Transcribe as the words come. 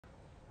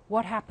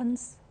What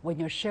happens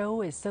when your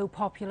show is so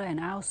popular and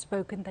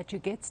outspoken that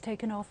it gets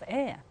taken off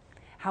air?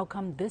 How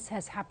come this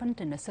has happened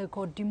in a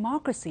so-called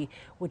democracy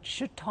which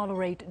should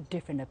tolerate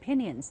different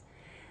opinions?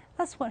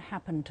 That's what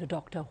happened to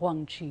Dr.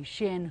 Huang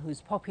Chih-Hsien,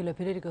 whose popular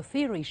political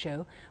theory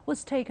show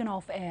was taken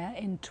off air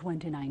in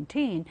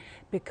 2019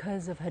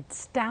 because of her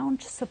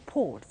staunch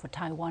support for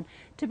Taiwan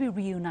to be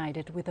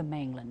reunited with the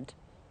mainland.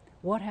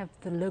 What have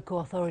the local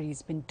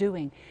authorities been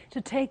doing to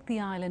take the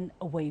island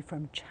away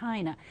from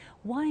China?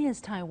 Why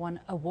is Taiwan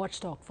a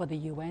watchdog for the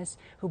U.S.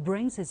 who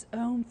brings his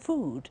own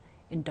food,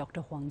 in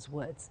Dr. Huang's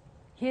words?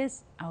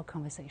 Here's our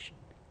conversation.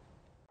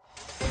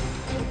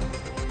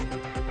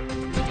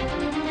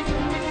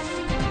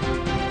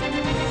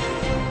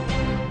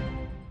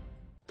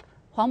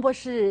 黄博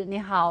士，你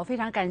好，非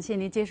常感谢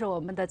您接受我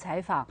们的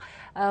采访。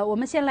我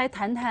们先来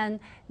谈谈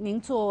您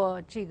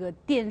做这个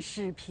电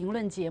视评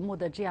论节目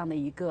的这样的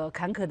一个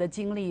坎坷的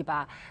经历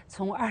吧。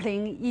从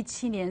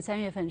2017年3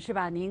月份是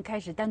吧，您开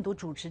始单独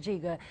主持这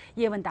个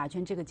叶问打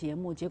拳这个节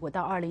目，结果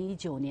到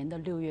2019年的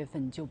6月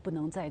份就不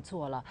能再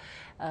做了。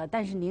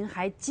但是您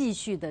还继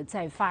续的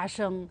在发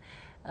声。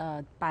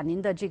把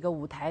您的这个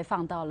舞台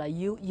放到了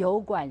油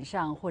管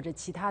上，或者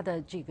其他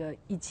的这个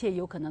一切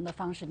有可能的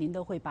方式，您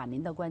都会把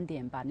您的观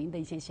点、把您的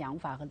一些想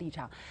法和立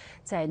场，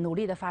再努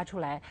力的发出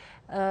来。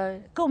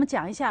跟我们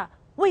讲一下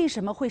为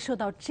什么会受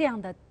到这样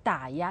的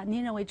打压？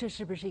您认为这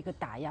是不是一个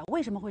打压？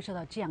为什么会受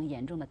到这样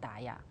严重的打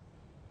压？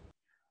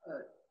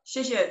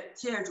谢谢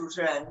主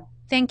持人。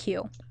Thank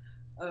you.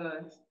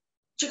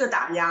 这个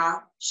打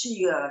压是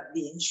一个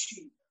连续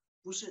的，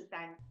不是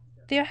单一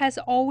的。There has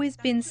always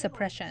been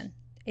suppression.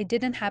 It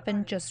didn't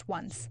happen just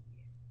once.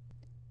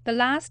 The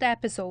last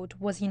episode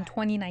was in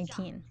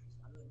 2019.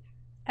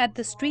 At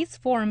the Streets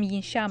Forum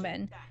in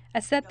Xiamen,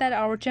 I said that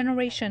our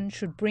generation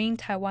should bring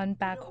Taiwan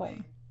back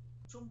home.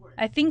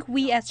 I think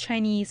we as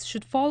Chinese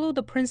should follow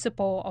the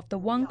principle of the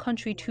one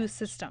country, two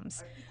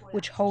systems,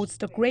 which holds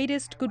the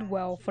greatest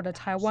goodwill for the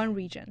Taiwan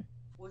region.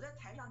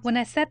 When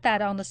I said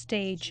that on the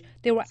stage,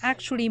 there were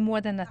actually more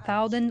than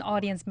 1,000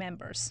 audience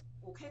members.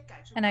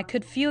 And I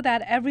could feel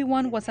that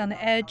everyone was on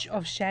the edge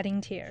of shedding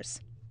tears.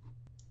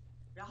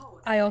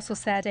 I also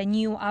said I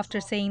knew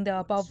after saying the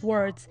above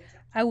words,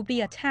 I would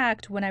be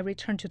attacked when I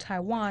returned to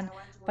Taiwan,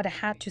 but I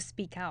had to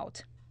speak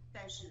out.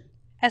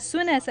 As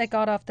soon as I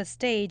got off the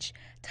stage,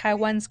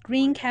 Taiwan's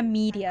green cap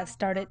media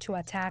started to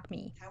attack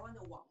me.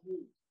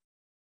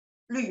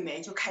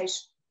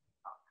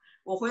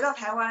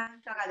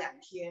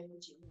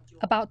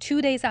 About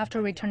 2 days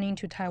after returning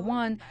to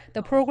Taiwan,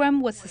 the program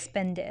was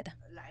suspended.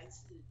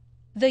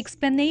 The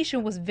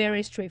explanation was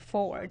very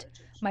straightforward.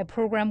 My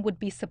program would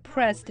be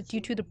suppressed due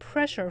to the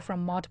pressure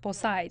from multiple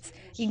sides,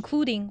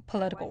 including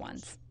political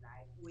ones.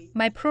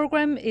 My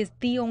program is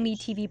the only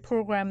TV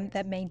program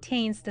that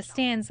maintains the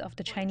stance of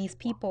the Chinese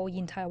people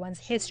in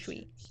Taiwan's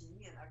history,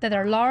 that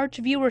a large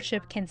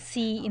viewership can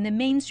see in the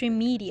mainstream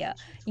media,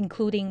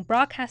 including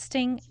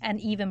broadcasting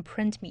and even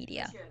print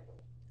media.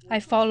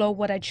 I follow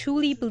what I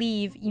truly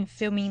believe in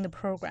filming the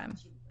program.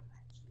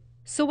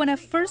 So when I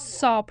first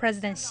saw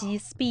President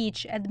Xi's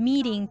speech at the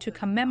meeting to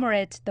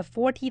commemorate the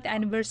 40th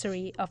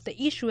anniversary of the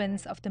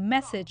issuance of the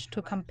message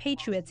to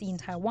compatriots in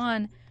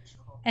Taiwan,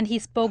 and he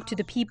spoke to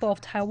the people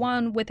of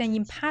Taiwan with an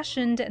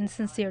impassioned and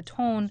sincere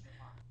tone,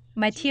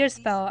 my tears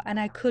fell and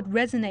I could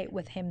resonate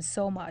with him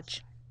so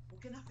much.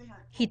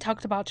 He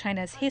talked about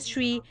China's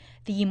history,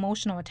 the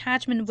emotional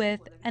attachment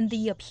with, and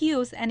the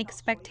appeals and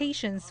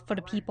expectations for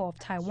the people of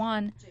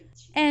Taiwan,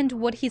 and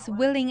what he's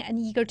willing and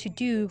eager to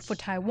do for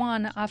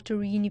Taiwan after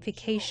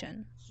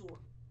reunification.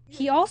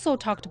 He also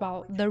talked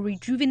about the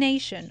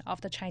rejuvenation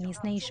of the Chinese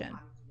nation.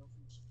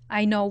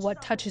 I know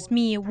what touches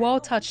me will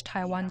touch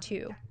Taiwan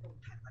too.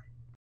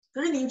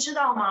 可是您知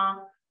道吗？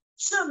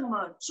这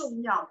么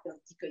重要的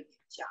一个演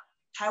讲，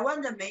台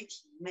湾的媒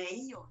体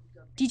没有一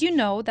个。Did you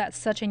know that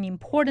such an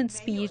important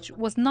speech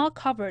was not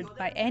covered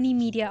by any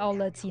media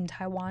outlets in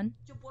Taiwan?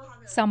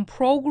 Some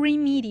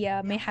pro-green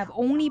media may have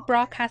only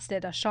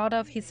broadcasted a shot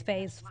of his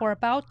face for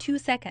about 2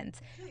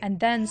 seconds and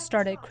then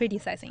started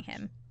criticizing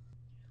him.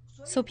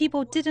 So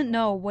people didn't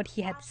know what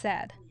he had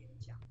said.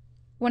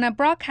 When I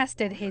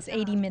broadcasted his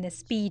 80-minute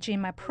speech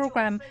in my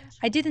program,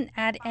 I didn't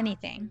add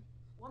anything.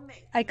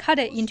 I cut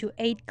it into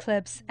 8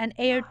 clips and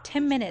aired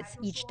 10 minutes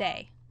each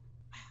day.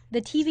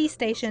 The TV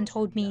station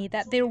told me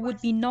that there would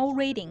be no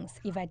ratings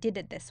if I did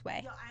it this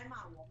way.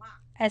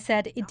 I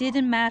said it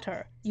didn't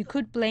matter, you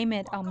could blame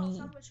it on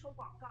me.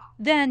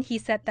 Then he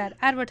said that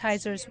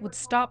advertisers would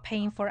stop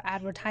paying for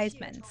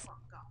advertisements.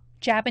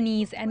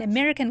 Japanese and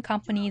American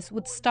companies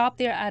would stop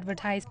their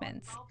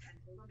advertisements.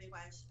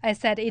 I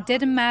said it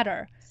didn't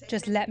matter,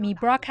 just let me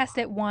broadcast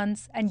it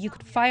once and you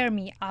could fire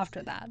me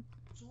after that.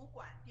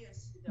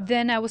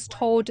 Then I was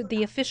told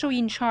the official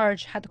in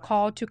charge had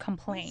called to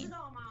complain.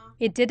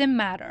 It didn't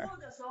matter.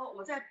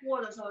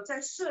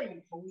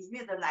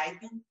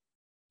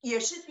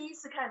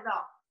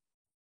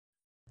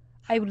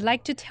 I would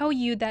like to tell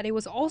you that it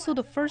was also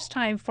the first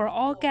time for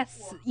all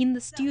guests in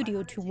the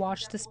studio to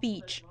watch the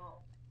speech.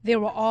 They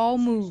were all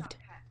moved.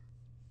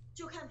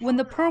 When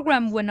the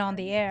program went on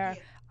the air,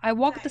 I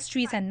walked the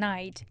streets at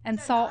night and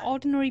saw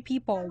ordinary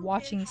people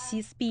watching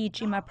Xi's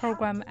speech in my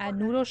program at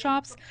noodle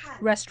shops,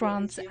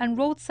 restaurants, and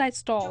roadside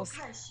stalls.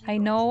 I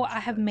know I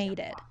have made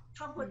it.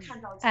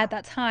 At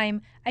that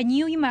time, I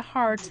knew in my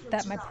heart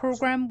that my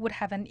program would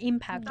have an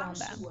impact on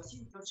them.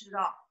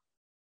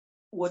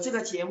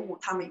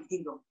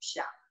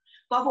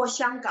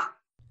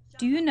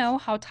 Do you know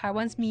how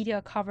Taiwan's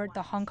media covered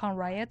the Hong Kong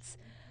riots?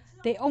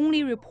 They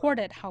only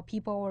reported how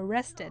people were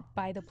arrested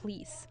by the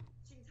police.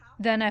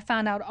 Then I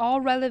found out all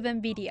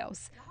relevant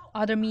videos.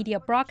 Other media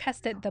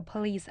broadcasted the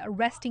police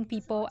arresting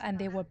people and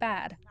they were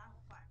bad.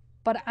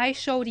 But I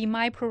showed in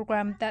my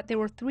program that there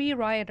were 3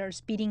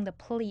 rioters beating the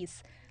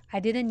police.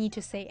 I didn't need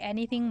to say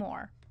anything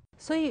more.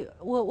 所以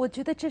我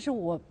觉得这是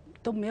我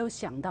都没有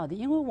想到的，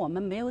因为我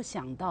们没有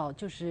想到，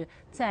就是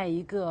在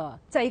一个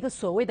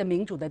所谓的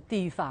民主的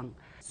地方，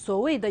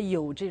所谓的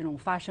有这种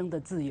发声的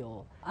自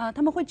由啊，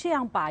他们会这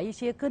样把一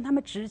些跟他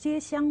们直接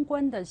相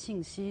关的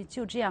信息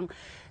就这样。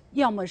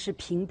要么是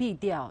屏蔽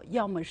掉，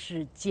要么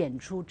是剪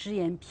出只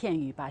言片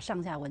语，把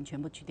上下文全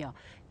部去掉。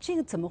这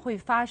个怎么会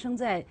发生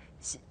在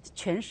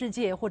全世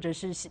界或者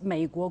是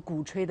美国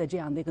鼓吹的这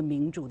样的一个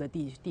民主的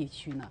地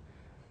区呢？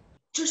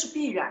这是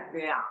必然的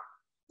呀，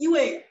因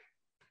为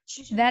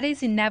That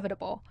is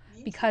inevitable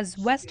because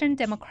Western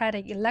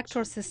democratic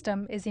electoral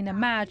system is in a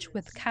match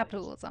with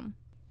capitalism.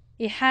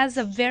 It has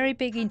a very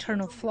big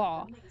internal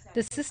flaw.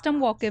 The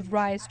system will give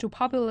rise to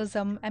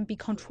populism and be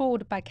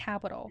controlled by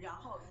capital.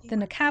 Then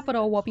the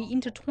capital will be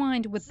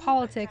intertwined with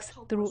politics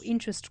through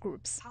interest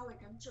groups.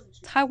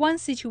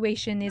 Taiwan's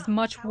situation is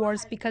much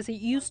worse because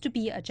it used to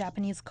be a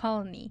Japanese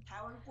colony.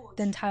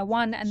 Then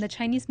Taiwan and the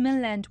Chinese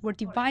mainland were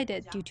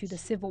divided due to the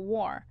Civil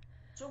War.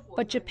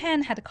 But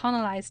Japan had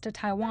colonized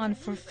Taiwan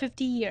for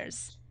 50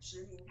 years.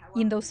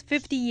 In those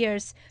 50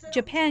 years,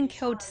 Japan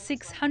killed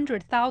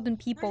 600,000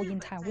 people in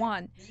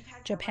Taiwan.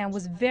 Japan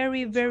was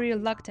very, very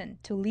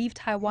reluctant to leave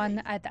Taiwan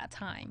at that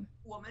time.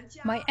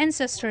 My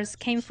ancestors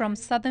came from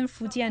southern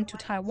Fujian to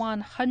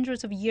Taiwan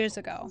hundreds of years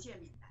ago.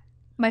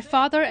 My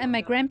father and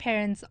my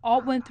grandparents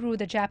all went through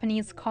the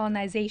Japanese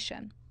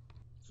colonization.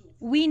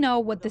 We know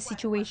what the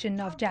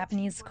situation of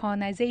Japanese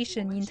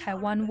colonization in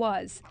Taiwan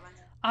was.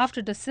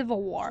 After the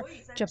Civil War,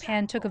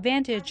 Japan took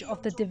advantage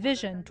of the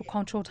division to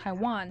control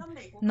Taiwan,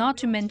 not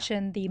to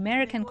mention the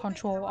American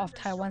control of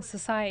Taiwan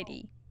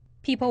society.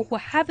 People who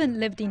haven't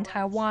lived in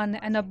Taiwan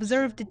and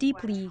observed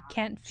deeply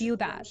can't feel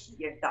that.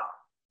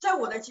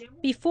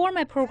 Before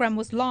my program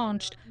was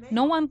launched,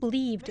 no one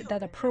believed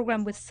that a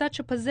program with such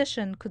a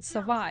position could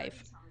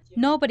survive.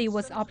 Nobody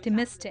was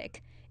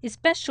optimistic.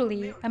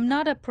 Especially, I'm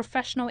not a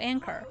professional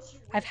anchor.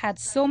 I've had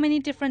so many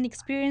different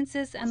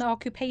experiences and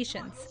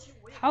occupations.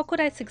 How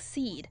could I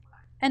succeed?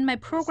 And my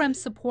program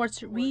supports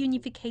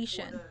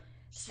reunification.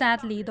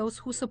 Sadly, those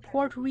who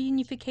support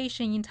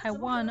reunification in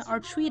Taiwan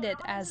are treated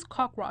as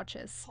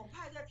cockroaches.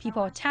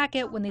 People attack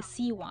it when they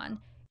see one.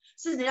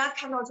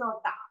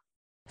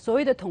 所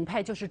谓的统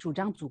派就是主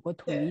张祖国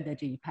统一的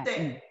这一派。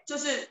对，就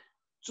是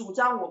主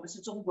张我们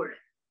是中国人。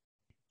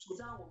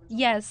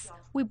Yes,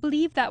 we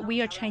believe that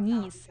we are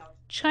Chinese.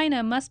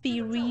 China must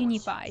be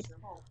reunified.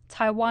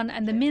 Taiwan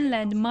and the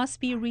mainland must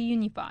be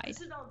reunified.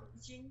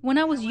 When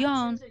I was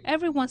young,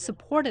 everyone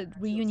supported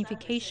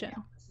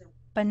reunification.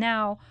 But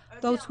now,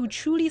 those who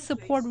truly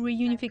support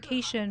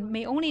reunification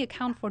may only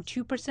account for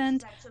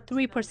 2%,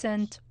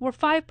 3%, or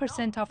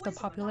 5% of the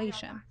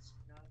population.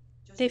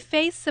 They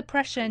face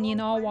suppression in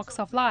all walks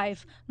of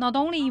life, not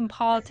only in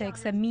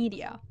politics and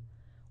media.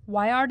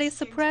 Why are they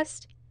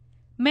suppressed?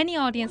 Many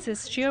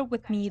audiences share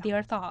with me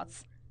their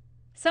thoughts.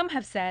 Some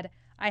have said,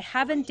 I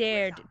haven't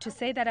dared to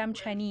say that I'm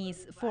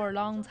Chinese for a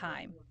long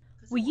time.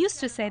 We used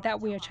to say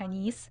that we are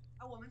Chinese.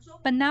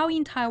 But now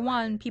in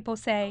Taiwan, people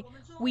say,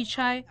 we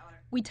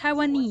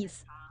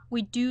Taiwanese.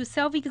 We do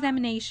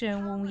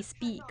self-examination when we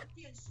speak.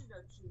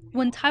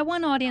 When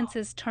Taiwan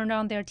audiences turned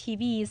on their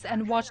TVs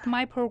and watched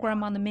my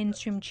program on the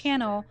mainstream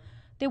channel,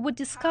 they would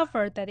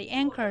discover that the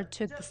anchor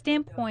took the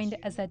standpoint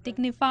as a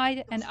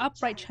dignified and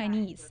upright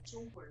Chinese.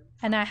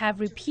 And I have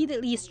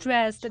repeatedly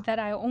stressed that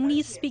I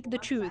only speak the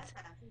truth.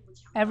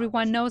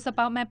 Everyone knows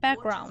about my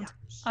background.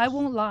 I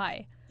won't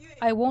lie.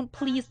 I won't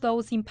please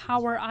those in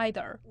power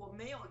either.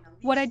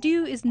 What I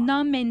do is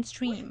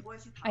non-mainstream.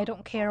 I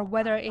don't care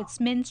whether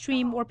it's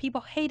mainstream or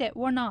people hate it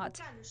or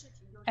not.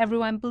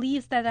 Everyone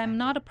believes that I'm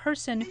not a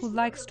person who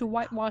likes to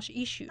whitewash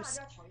issues.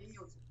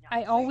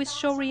 I always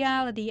show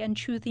reality and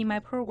truth in my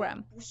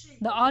program.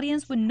 The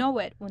audience would know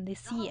it when they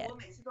see it.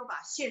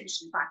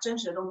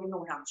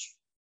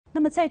 那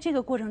么在这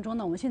个过程中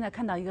呢，我们现在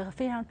看到一个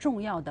非常重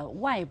要的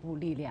外部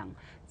力量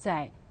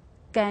在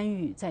干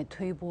预、在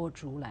推波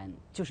助澜，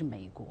就是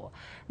美国。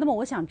那么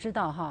我想知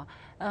道哈，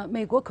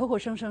美国口口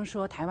声声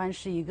说台湾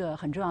是一个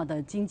很重要的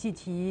经济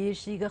体，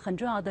是一个很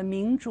重要的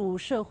民主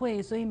社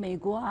会，所以美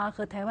国啊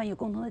和台湾有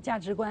共同的价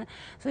值观，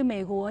所以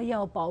美国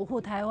要保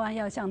护台湾，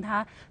要向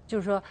他就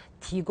是说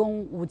提供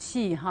武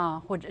器哈，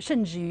或者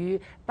甚至于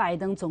拜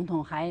登总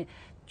统还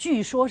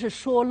据说是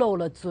说漏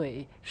了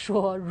嘴，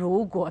说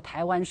如果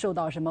台湾受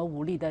到什么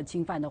武力的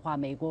侵犯的话，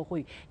美国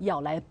会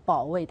要来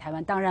保卫台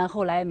湾。当然，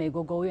后来美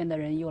国国务院的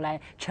人又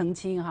来澄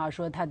清哈，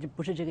说他这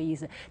不是这个意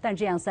思。但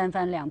这样三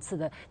番两次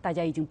的，大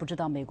家已经不知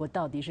道美国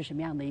到底是什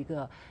么样的一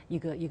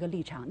个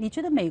立场。你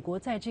觉得美国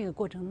在这个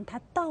过程中，它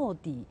到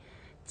底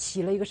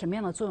起了一个什么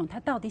样的作用？它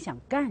到底想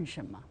干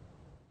什么？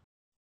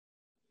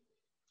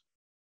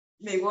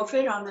美国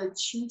非常的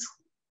清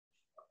楚，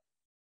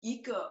一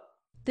个。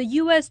The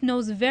US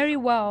knows very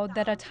well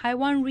that a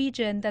Taiwan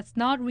region that's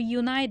not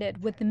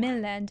reunited with the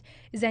mainland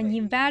is an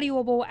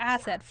invaluable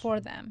asset for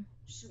them.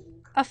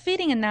 A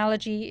fitting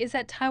analogy is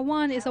that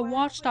Taiwan is a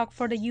watchdog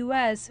for the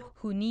US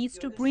who needs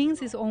to bring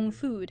its own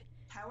food.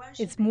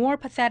 It's more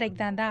pathetic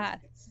than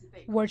that.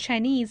 We're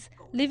Chinese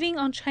living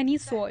on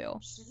Chinese soil,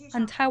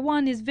 and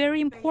Taiwan is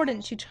very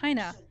important to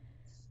China,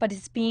 but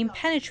it's being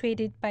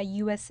penetrated by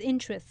US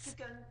interests.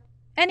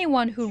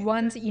 Anyone who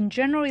runs in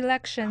general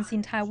elections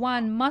in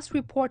Taiwan must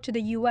report to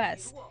the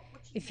US.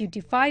 If you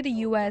defy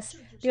the US,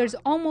 there's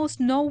almost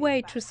no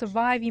way to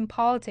survive in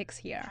politics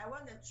here.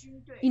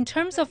 In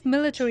terms of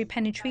military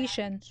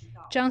penetration,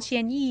 Zhang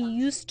Xianyi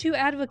used to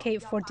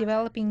advocate for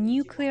developing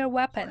nuclear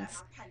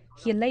weapons.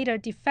 He later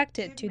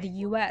defected to the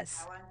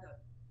US.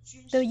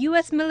 The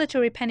US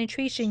military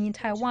penetration in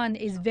Taiwan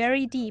is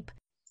very deep.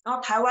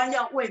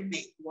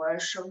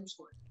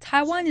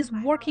 Taiwan is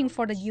working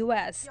for the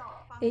US.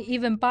 It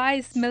even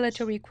buys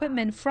military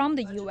equipment from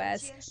the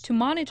US to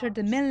monitor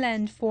the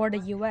mainland for the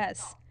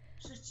US.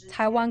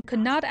 Taiwan could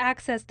not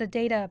access the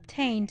data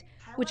obtained,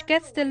 which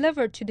gets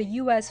delivered to the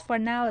US for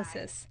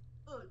analysis.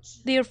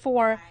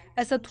 Therefore,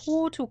 as a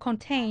tool to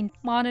contain,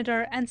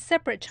 monitor, and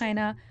separate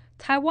China,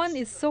 Taiwan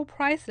is so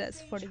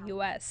priceless for the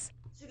US.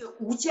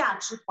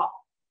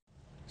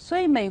 所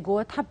以美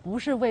国它不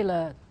是为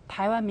了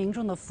台湾民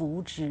众的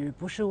福祉，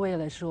不是为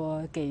了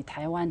说给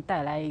台湾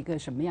带来一个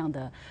什么样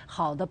的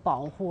好的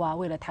保护啊，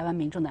为了台湾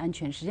民众的安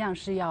全，实际上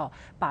是要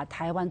把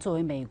台湾作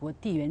为美国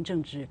地缘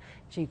政治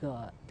这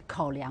个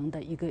考量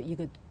的一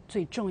个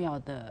最重要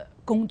的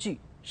工具，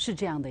是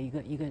这样的一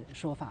个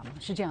说法吗？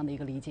是这样的一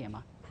个理解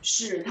吗？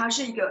是，它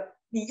是一个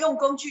你用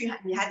工具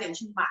你还得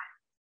去买，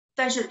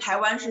但是台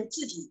湾是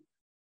自己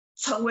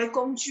成为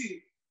工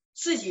具，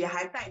自己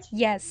还带。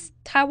Yes,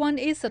 Taiwan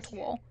is a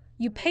tool.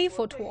 You pay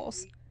for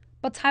tools.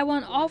 But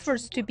Taiwan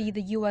offers to be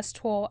the US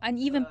tool and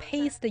even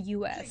pays the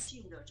US.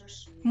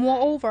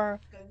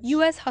 Moreover,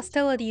 US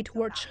hostility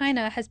toward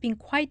China has been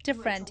quite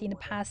different in the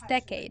past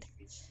decade.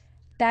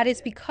 That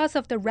is because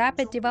of the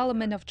rapid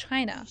development of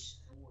China.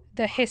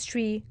 The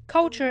history,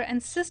 culture,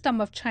 and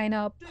system of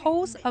China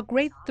pose a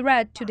great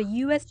threat to the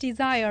US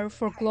desire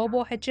for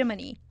global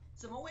hegemony.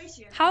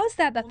 How is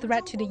that a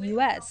threat to the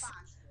US?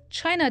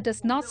 China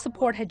does not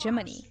support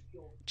hegemony.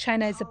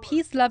 China is a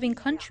peace-loving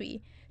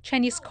country.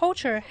 Chinese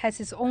culture has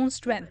its own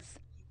strengths.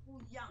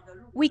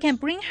 We can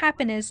bring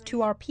happiness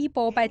to our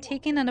people by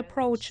taking an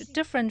approach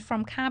different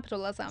from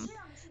capitalism.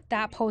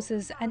 That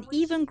poses an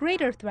even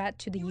greater threat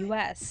to the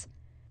US.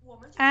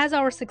 As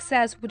our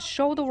success would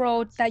show the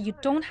world that you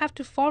don't have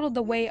to follow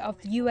the way of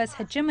US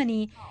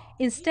hegemony.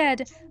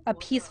 Instead, a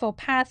peaceful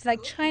path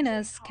like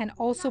China's can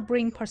also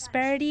bring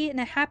prosperity and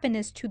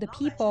happiness to the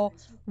people.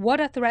 What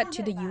a threat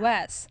to the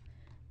US.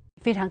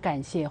 非常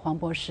感谢黄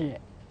博士，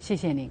谢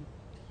谢您。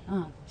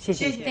谢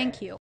谢。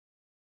Thank you.